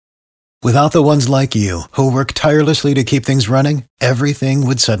Without the ones like you, who work tirelessly to keep things running, everything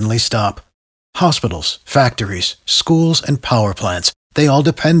would suddenly stop. Hospitals, factories, schools, and power plants, they all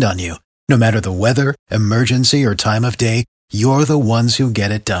depend on you. No matter the weather, emergency, or time of day, you're the ones who get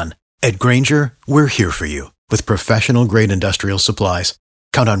it done. At Grainger, we're here for you with professional-grade industrial supplies.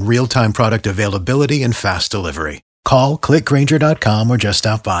 Count on real-time product availability and fast delivery. Call, clickgrainger.com, or just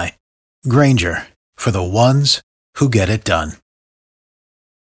stop by. Grainger, for the ones who get it done.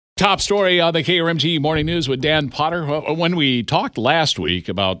 Top story on the KRMG Morning News with Dan Potter. When we talked last week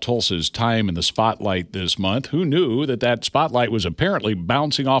about Tulsa's time in the spotlight this month, who knew that spotlight was apparently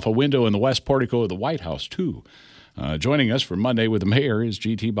bouncing off a window in the west portico of the White House, too? Joining us for Monday with the mayor is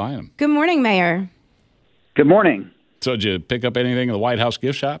G.T. Bynum. Good morning, Mayor. Good morning. So did you pick up anything in the White House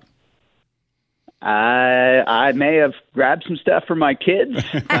gift shop? I may have grabbed some stuff for my kids,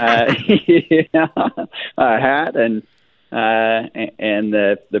 a hat, and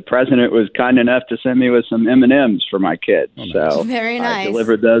the president was kind enough to send me with some M&Ms for my kids. Oh, nice. So Very nice. I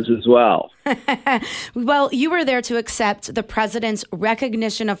delivered those as well. Well, you were there to accept the president's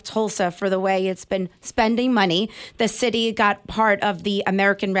recognition of Tulsa for the way it's been spending money. The city got part of the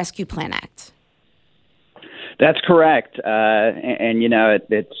American Rescue Plan Act. That's correct. And you know,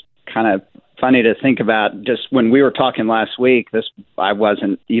 it's kind of funny to think about. Just when we were talking last week, I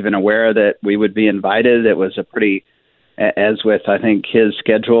wasn't even aware that we would be invited. It was a pretty, as with, I think, his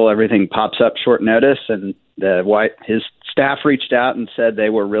schedule, everything pops up short notice, and his staff reached out and said they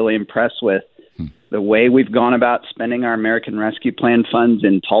were really impressed with the way we've gone about spending our American Rescue Plan funds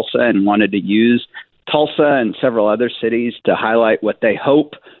in Tulsa, and wanted to use Tulsa and several other cities to highlight what they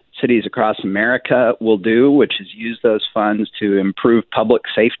hope cities across America will do, which is use those funds to improve public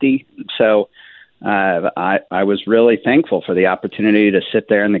safety. So I was really thankful for the opportunity to sit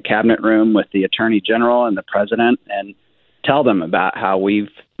there in the cabinet room with the Attorney General and the President and tell them about how we've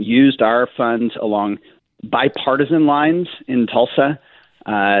used our funds along bipartisan lines in Tulsa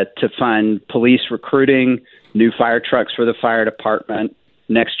to fund police recruiting, new fire trucks for the fire department,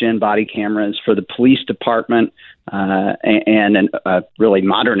 next-gen body cameras for the police department, and a really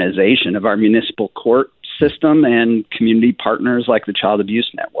modernization of our municipal court system and community partners like the Child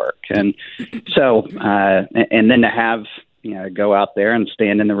Abuse Network. And so, and then to have, go out there and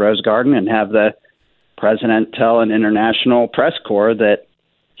stand in the Rose Garden and have the president tell an international press corps that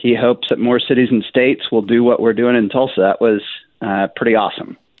he hopes that more cities and states will do what we're doing in Tulsa. That was pretty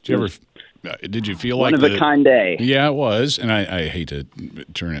awesome. Did you feel one like of a kind day? Yeah, it was. And I hate to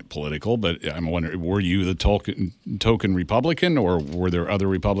turn it political, but I'm wondering, were you the token Republican, or were there other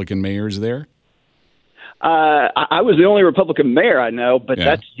Republican mayors there? I was the only Republican mayor I know, but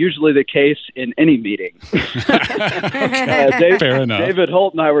that's usually the case in any meeting. Fair enough. David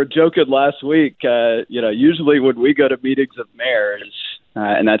Holt and I were joking last week. Usually when we go to meetings of mayors,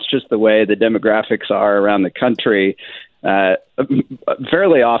 and that's just the way the demographics are around the country,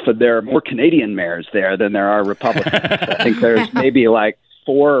 fairly often there are more Canadian mayors there than there are Republicans. I think there's maybe like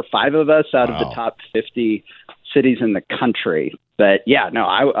 4 or 5 of us out of the top 50 cities in the country. But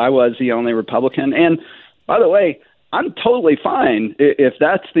I was the only Republican. And by the way, I'm totally fine if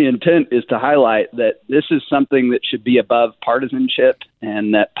that's the intent, is to highlight that this is something that should be above partisanship,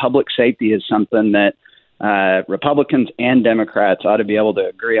 and that public safety is something that Republicans and Democrats ought to be able to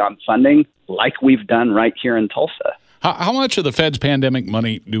agree on funding, like we've done right here in Tulsa. How much of the Fed's pandemic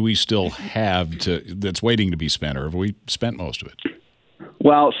money do we still have that's waiting to be spent, or have we spent most of it?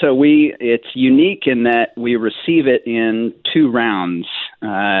 Well, so it's unique in that we receive it in 2 rounds.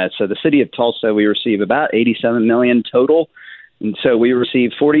 So the city of Tulsa, we receive about $87 million total. And so we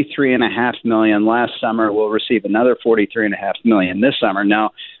received $43.5 million last summer. We'll receive another $43.5 million this summer. Now,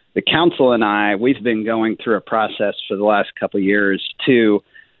 the council and I, we've been going through a process for the last couple of years to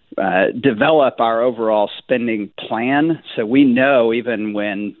develop our overall spending plan. So we know, even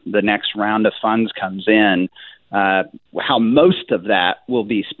when the next round of funds comes in, how most of that will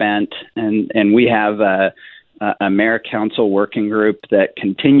be spent. And we have a mayor council working group that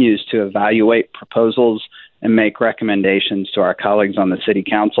continues to evaluate proposals and make recommendations to our colleagues on the city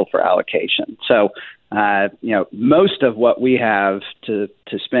council for allocation. So, most of what we have to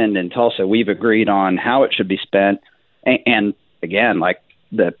spend in Tulsa, we've agreed on how it should be spent. And again, like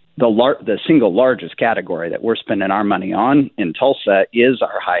the single largest category that we're spending our money on in Tulsa is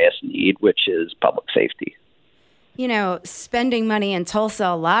our highest need, which is public safety. Spending money in Tulsa,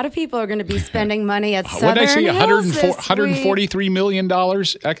 a lot of people are going to be spending money at Southern What did I Hills see? $143 million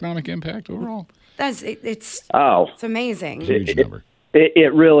economic impact overall. It's amazing. Huge number.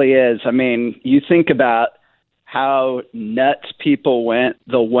 It really is. I mean, you think about how nuts people went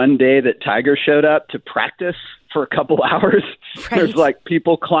the one day that Tiger showed up to practice for a couple hours. Right. There's like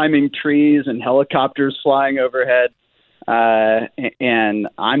people climbing trees and helicopters flying overhead. And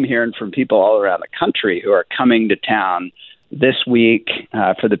I'm hearing from people all around the country who are coming to town this week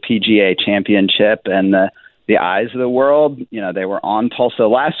for the PGA Championship, and the eyes of the world. They were on Tulsa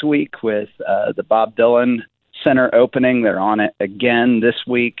last week with the Bob Dylan Center opening. They're on it again this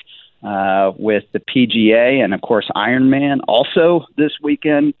week with the PGA, and of course Ironman also this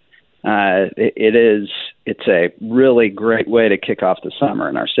weekend. It's a really great way to kick off the summer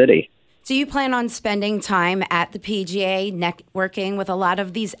in our city. Do you plan on spending time at the PGA networking with a lot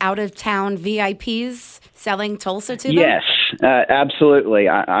of these out-of-town VIPs, selling Tulsa to them? Yes, absolutely.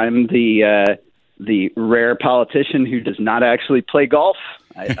 I'm the rare politician who does not actually play golf.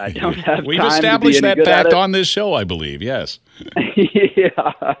 I don't have We've time established to be any that good fact at it. on this show, I believe, yes.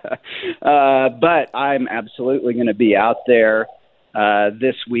 Yeah. But I'm absolutely going to be out there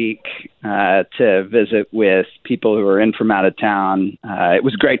this week to visit with people who are in from out of town. It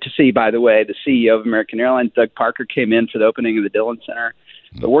was great to see, by the way, the CEO of American Airlines, Doug Parker, came in for the opening of the Dylan Center.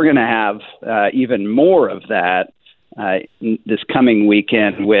 But we're going to have even more of that this coming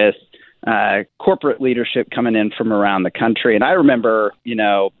weekend with corporate leadership coming in from around the country. And I remember,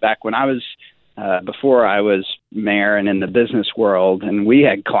 back when I was before I was mayor and in the business world, and we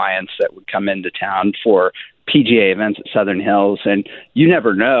had clients that would come into town for PGA events at Southern Hills, and you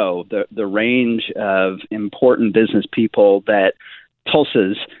never know the range of important business people that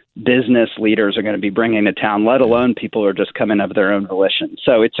Tulsa's business leaders are going to be bringing to town, let alone people who are just coming of their own volition.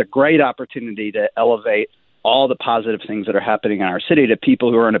 So it's a great opportunity to elevate all the positive things that are happening in our city to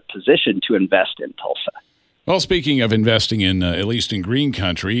people who are in a position to invest in Tulsa. Well, speaking of investing in, at least in green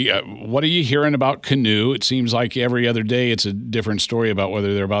country, what are you hearing about Canoe? It seems like every other day it's a different story about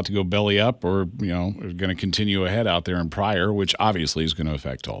whether they're about to go belly up or, are going to continue ahead out there in Pryor, which obviously is going to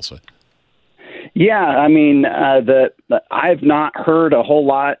affect Tulsa. Yeah, I mean, I've not heard a whole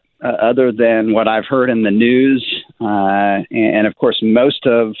lot other than what I've heard in the news. And of course, most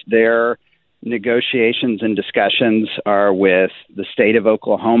of their negotiations and discussions are with the state of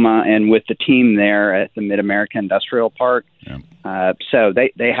Oklahoma and with the team there at the Mid-America Industrial Park. Yeah. So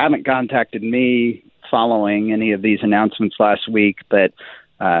they haven't contacted me following any of these announcements last week, but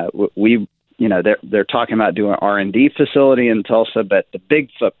they're talking about doing an R&D facility in Tulsa, but the big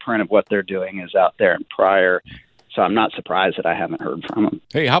footprint of what they're doing is out there in Pryor. So I'm not surprised that I haven't heard from them.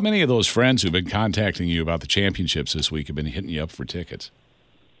 Hey, how many of those friends who've been contacting you about the championships this week have been hitting you up for tickets?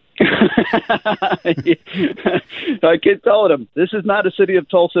 I keep telling them, this is not a City of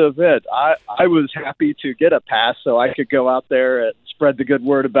Tulsa event. I was happy to get a pass so I could go out there and spread the good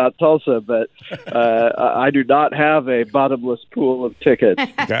word about Tulsa, but I do not have a bottomless pool of tickets.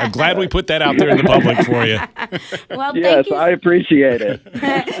 I'm glad we put that out there in the public for you. Well, yes, I appreciate it.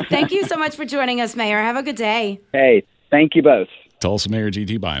 Thank you so much for joining us, Mayor. Have a good day. Hey, thank you both. Tulsa Mayor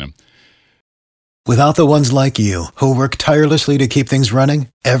G.T. Bynum. Without the ones like you, who work tirelessly to keep things running,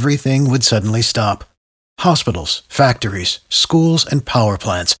 everything would suddenly stop. Hospitals, factories, schools, and power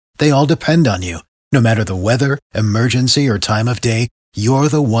plants, they all depend on you. No matter the weather, emergency, or time of day, you're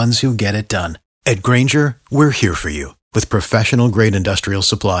the ones who get it done. At Grainger, we're here for you with professional-grade industrial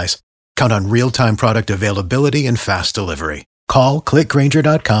supplies. Count on real-time product availability and fast delivery. Call, click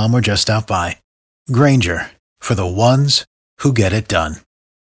Grainger.com, or just stop by. Grainger, for the ones who get it done.